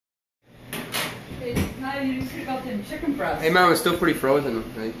thought you just took out the chicken breast. Hey, Mom, it's still pretty frozen.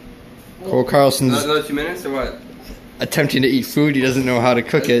 Right? Kole Carlson's Another 2 minutes or what? attempting to eat food. He doesn't know how to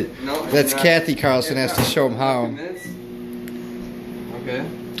cook it. No, That's Kathy Carlson has to show him 2 how. minutes? Okay.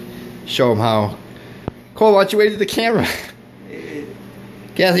 Show him how. Kole, why don't you wave to the camera?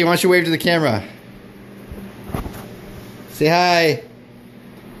 Kathy, why don't you wave to the camera? Say hi.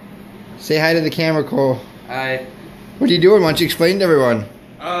 Say hi to the camera, Kole. Hi. What are you doing? Why don't you explain to everyone?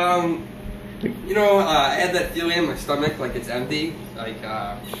 You know, I had that feeling in my stomach like it's empty, like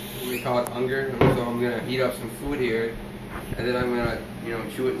we call it hunger. So I'm gonna heat up some food here, and then I'm gonna, you know,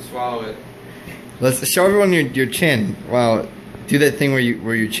 chew it and swallow it. Let's show everyone your chin. Wow, do that thing where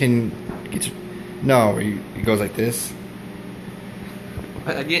your chin gets where it goes like this.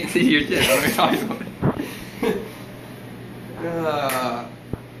 I can't see your chin. What are you talking about?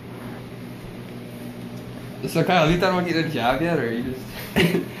 So Kyle, have you thought about getting a job yet, or are you just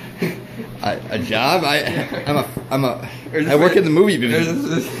a job? I work in the movie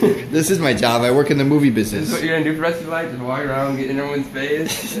business. This is my job. I work in the movie business. This is what you're gonna do for the rest of your life? Just walk around, get in everyone's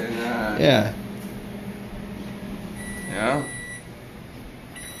face, and yeah. Yeah.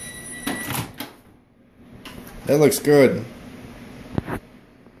 That looks good. Well,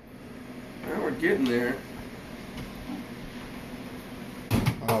 we're getting there.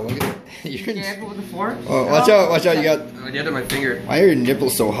 Oh, look at that. You're careful with the fork. Oh, watch out! Watch out! You got. I did it my finger. Why are your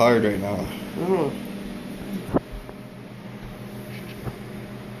nipples so hard right now? Oh.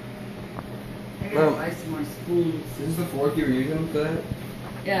 I gotta buy some more spoons. Is this the fork you were using for that?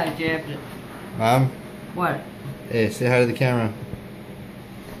 Yeah, I jabbed it. Mom. What? Hey, say hi to the camera.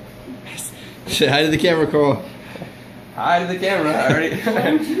 Say hi to the camera, Kole. Hi to the camera. I already. Why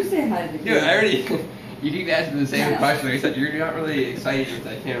don't you say hi to the camera? Dude, I already. You keep asking the same question. Like I said, you're not really excited with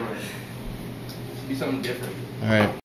that camera. Do something different. All right.